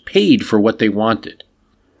 Passengers paid for what they wanted.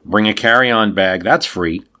 Bring a carry-on bag, that's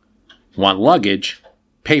free. Want luggage?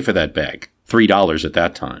 Pay for that bag. $3 at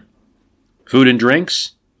that time. Food and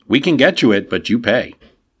drinks? We can get you it, but you pay.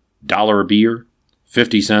 $1 a beer,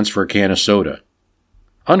 50 cents for a can of soda.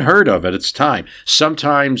 Unheard of at its time.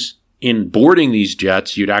 Sometimes in boarding these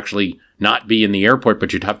jets, you'd actually not be in the airport,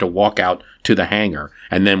 but you'd have to walk out to the hangar.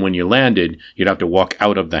 And then when you landed, you'd have to walk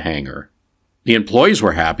out of the hangar. The employees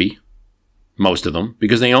were happy, most of them,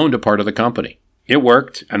 because they owned a part of the company. It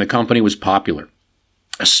worked, and the company was popular,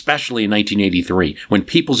 especially in 1983, when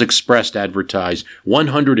People's Express advertised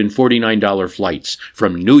 $149 flights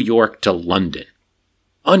from New York to London.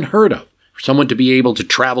 Unheard of for someone to be able to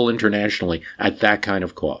travel internationally at that kind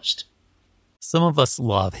of cost. Some of us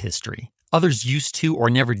love history. Others used to or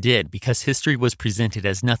never did because history was presented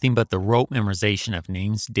as nothing but the rote memorization of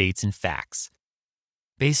names, dates, and facts.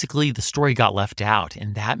 Basically, the story got left out,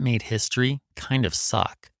 and that made history kind of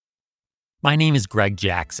suck. My name is Greg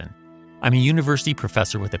Jackson. I'm a university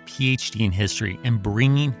professor with a PhD in history, and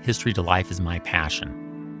bringing history to life is my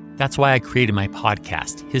passion. That's why I created my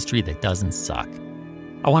podcast, History That Doesn't Suck.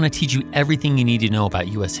 I want to teach you everything you need to know about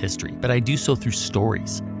U.S. history, but I do so through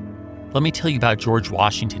stories. Let me tell you about George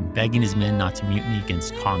Washington begging his men not to mutiny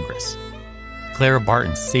against Congress, Clara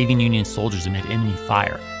Barton saving Union soldiers amid enemy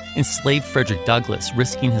fire, enslaved Frederick Douglass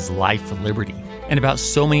risking his life for liberty, and about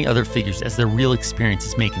so many other figures as their real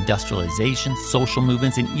experiences make industrialization, social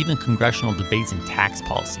movements, and even congressional debates and tax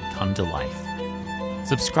policy come to life.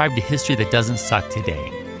 Subscribe to History That Doesn't Suck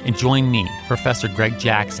today, and join me, Professor Greg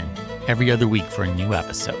Jackson, every other week for a new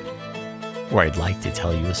episode, where I'd like to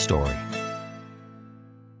tell you a story.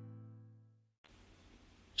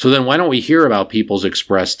 So then why don't we hear about People's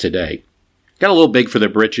Express today? Got a little big for their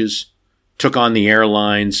britches, took on the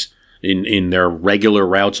airlines in their regular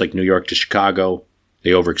routes like New York to Chicago. They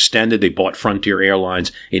overextended. They bought Frontier Airlines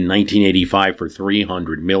in 1985 for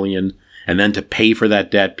 $300 million. And then to pay for that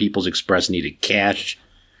debt, People's Express needed cash.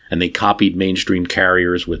 And they copied mainstream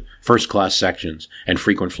carriers with first-class sections and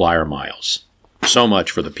frequent flyer miles. So much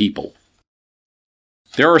for the people.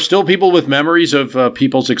 There are still people with memories of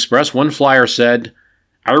People's Express. One flyer said,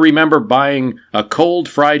 "I remember buying a cold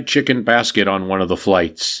fried chicken basket on one of the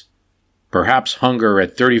flights. Perhaps hunger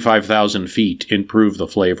at 35,000 feet improved the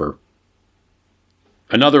flavor."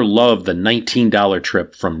 Another loved the $19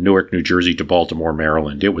 trip from Newark, New Jersey to Baltimore,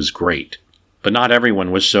 Maryland. It was great. But not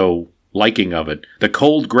everyone was so liking of it. The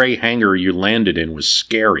cold gray hangar you landed in was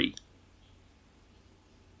scary.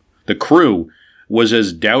 The crew was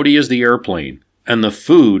as dowdy as the airplane, and the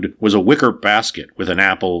food was a wicker basket with an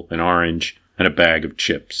apple, an orange, and a bag of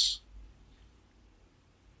chips.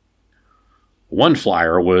 One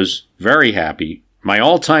flyer was very happy. My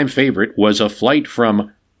all-time favorite was a flight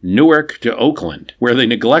from Newark to Oakland, where they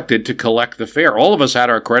neglected to collect the fare. All of us had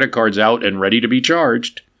our credit cards out and ready to be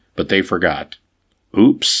charged, but they forgot.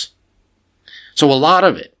 Oops. So a lot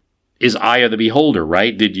of it is eye of the beholder,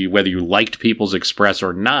 right? Whether you liked People's Express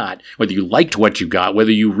or not, whether you liked what you got,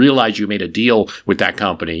 whether you realized you made a deal with that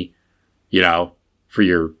company, for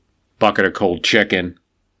your bucket of cold chicken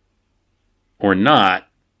or not,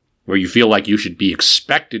 where you feel like you should be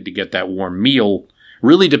expected to get that warm meal,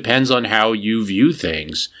 really depends on how you view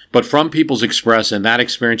things. But from People's Express and that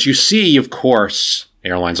experience, you see, of course,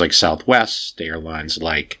 airlines like Southwest, airlines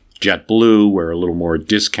like JetBlue were a little more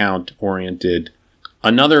discount-oriented.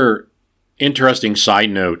 Another interesting side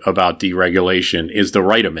note about deregulation is the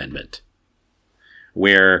Wright Amendment,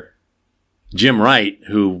 where Jim Wright,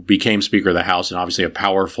 who became Speaker of the House and obviously a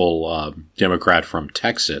powerful Democrat from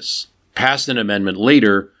Texas, passed an amendment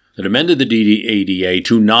later that amended the ADA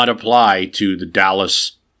to not apply to the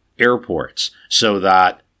Dallas airports so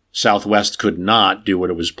that Southwest could not do what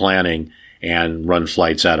it was planning and run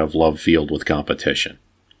flights out of Love Field with competition.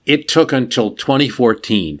 It took until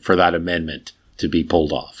 2014 for that amendment to be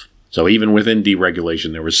pulled off. So even within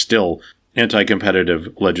deregulation, there was still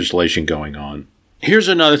anti-competitive legislation going on. Here's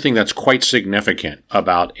another thing that's quite significant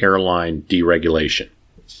about airline deregulation.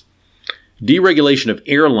 Deregulation of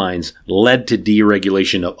airlines led to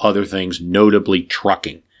deregulation of other things, notably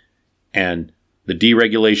trucking. And the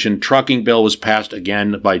deregulation trucking bill was passed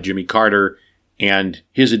again by Jimmy Carter and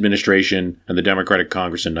his administration and the Democratic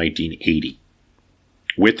Congress in 1980,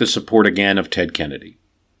 with the support again of Ted Kennedy.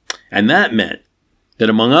 And that meant that,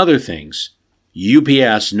 among other things,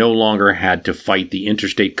 UPS no longer had to fight the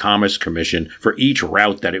Interstate Commerce Commission for each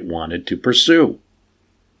route that it wanted to pursue.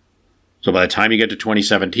 So by the time you get to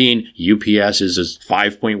 2017, UPS is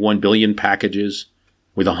 5.1 billion packages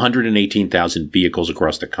with 118,000 vehicles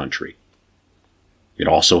across the country. It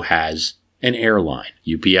also has an airline.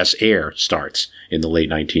 UPS Air starts in the late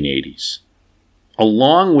 1980s.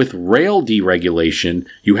 Along with rail deregulation,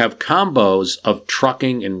 you have combos of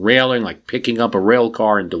trucking and railing, like picking up a rail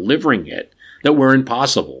car and delivering it, that were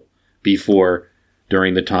impossible before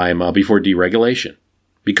deregulation.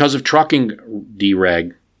 Because of trucking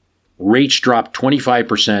dereg, rates dropped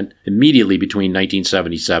 25% immediately between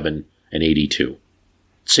 1977 and 82. It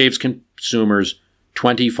saves consumers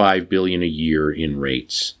 $25 billion a year in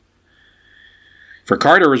rates. For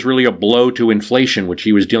Carter, it was really a blow to inflation, which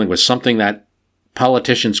he was dealing with, something that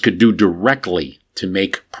politicians could do directly to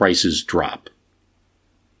make prices drop.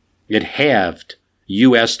 It halved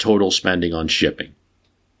U.S. total spending on shipping.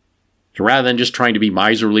 So rather than just trying to be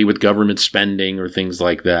miserly with government spending or things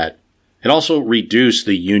like that, it also reduced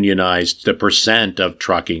the percent of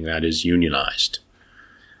trucking that is unionized.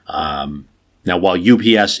 Now, while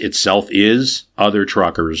UPS itself is, other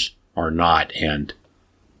truckers are not, and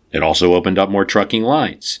it also opened up more trucking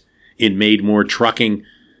lines. It made more trucking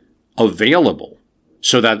available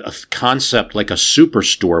so that a concept like a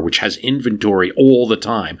superstore, which has inventory all the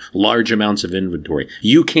time, large amounts of inventory,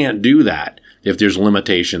 you can't do that if there's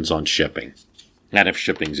limitations on shipping and if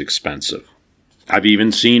shipping's expensive. I've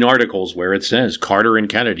even seen articles where it says Carter and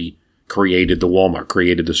Kennedy created the Walmart,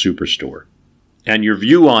 created the superstore. And your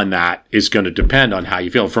view on that is going to depend on how you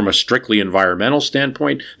feel. From a strictly environmental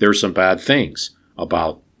standpoint, there are some bad things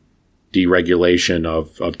about deregulation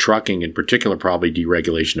of trucking, in particular, probably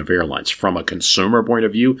deregulation of airlines. From a consumer point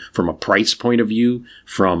of view, from a price point of view,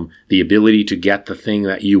 from the ability to get the thing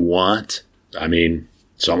that you want. I mean,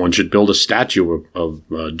 someone should build a statue of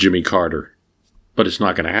Jimmy Carter, but it's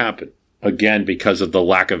not going to happen. Again, because of the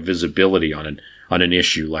lack of visibility on an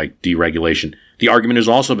issue like deregulation. The argument has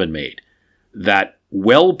also been made that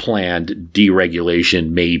well-planned deregulation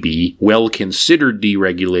may be, well-considered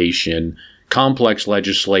deregulation, complex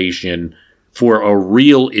legislation for a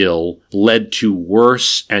real ill led to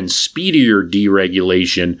worse and speedier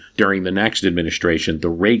deregulation during the next administration, the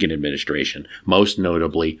Reagan administration, most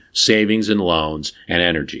notably savings and loans and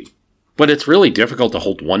energy. But it's really difficult to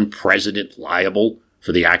hold one president liable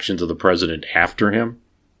for the actions of the president after him.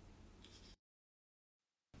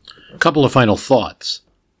 A couple of final thoughts.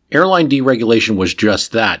 Airline deregulation was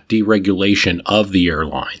just that, deregulation of the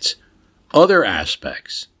airlines. Other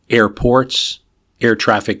aspects, airports, air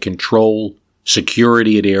traffic control,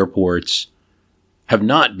 security at airports, have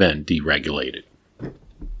not been deregulated.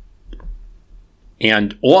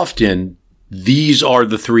 And often, these are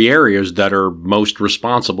the three areas that are most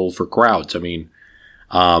responsible for crowds. I mean,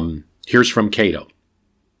 here's from Cato.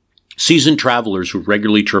 Seasoned travelers who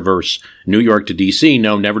regularly traverse New York to D.C.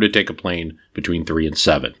 know never to take a plane between 3 and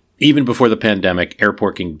 7. Even before the pandemic,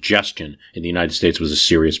 airport congestion in the United States was a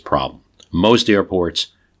serious problem. Most airports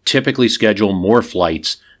typically schedule more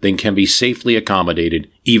flights than can be safely accommodated,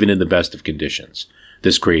 even in the best of conditions.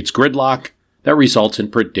 This creates gridlock that results in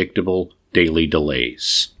predictable daily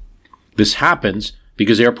delays. This happens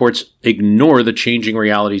because airports ignore the changing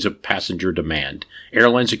realities of passenger demand.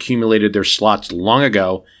 Airlines accumulated their slots long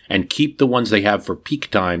ago and keep the ones they have for peak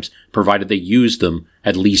times, provided they use them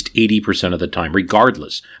at least 80% of the time,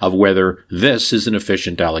 regardless of whether this is an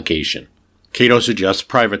efficient allocation. Cato suggests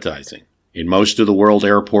privatizing. In most of the world,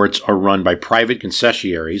 airports are run by private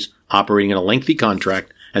concessionaires operating in a lengthy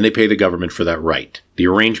contract, and they pay the government for that right. The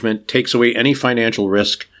arrangement takes away any financial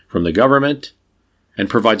risk from the government and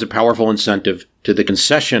provides a powerful incentive to the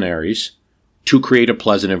concessionaires to create a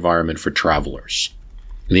pleasant environment for travelers.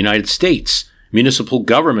 In the United States, municipal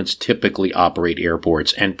governments typically operate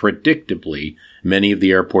airports, and predictably, many of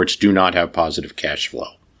the airports do not have positive cash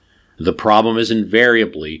flow. The problem is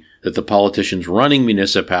invariably that the politicians running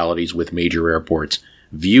municipalities with major airports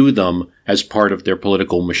view them as part of their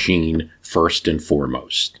political machine first and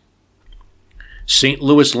foremost. St.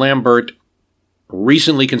 Louis Lambert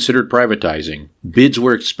recently considered privatizing. Bids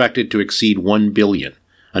were expected to exceed $1 billion.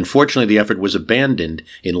 Unfortunately, the effort was abandoned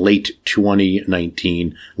in late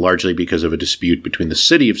 2019, largely because of a dispute between the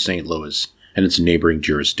city of St. Louis and its neighboring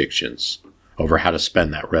jurisdictions over how to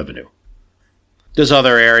spend that revenue. There's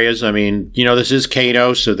other areas. I mean, this is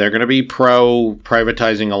Cato, so they're going to be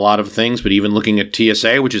pro-privatizing a lot of things, but even looking at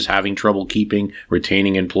TSA, which is having trouble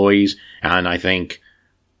retaining employees, and I think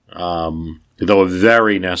though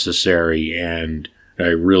very necessary, and I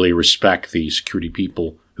really respect the security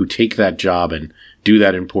people who take that job and do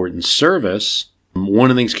that important service. One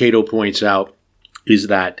of the things Cato points out is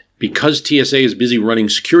that because TSA is busy running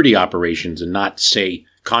security operations and not, say,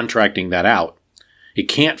 contracting that out, it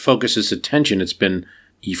can't focus its attention. It's been,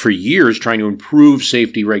 for years, trying to improve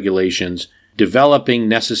safety regulations, developing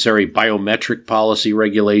necessary biometric policy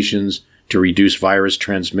regulations to reduce virus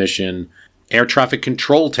transmission, air traffic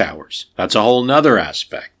control towers. That's a whole nother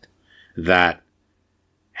aspect that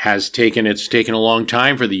it's taken a long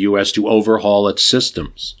time for the U.S. to overhaul its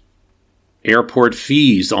systems. Airport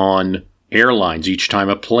fees on airlines each time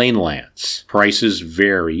a plane lands. Prices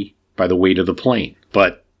vary by the weight of the plane,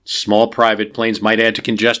 but small private planes might add to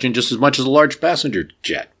congestion just as much as a large passenger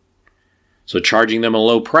jet. So charging them a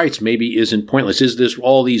low price maybe isn't pointless. Is this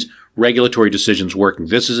all these regulatory decisions working?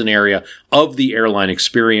 This is an area of the airline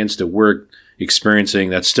experience that we're experiencing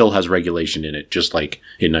that still has regulation in it, just like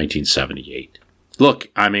in 1978. Look,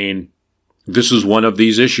 I mean, this is one of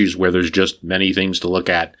these issues where there's just many things to look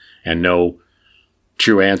at and no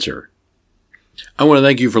true answer. I want to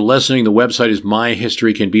thank you for listening. The website is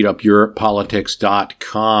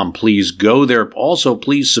myhistorycanbeatupyourpolitics.com. Please go there. Also,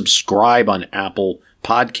 please subscribe on Apple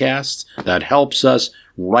Podcasts. That helps us.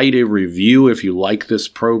 Write a review if you like this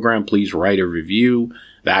program. Please write a review.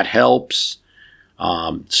 That helps.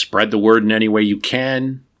 Spread the word in any way you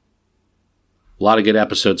can. A lot of good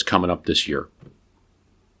episodes coming up this year.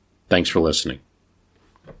 Thanks for listening.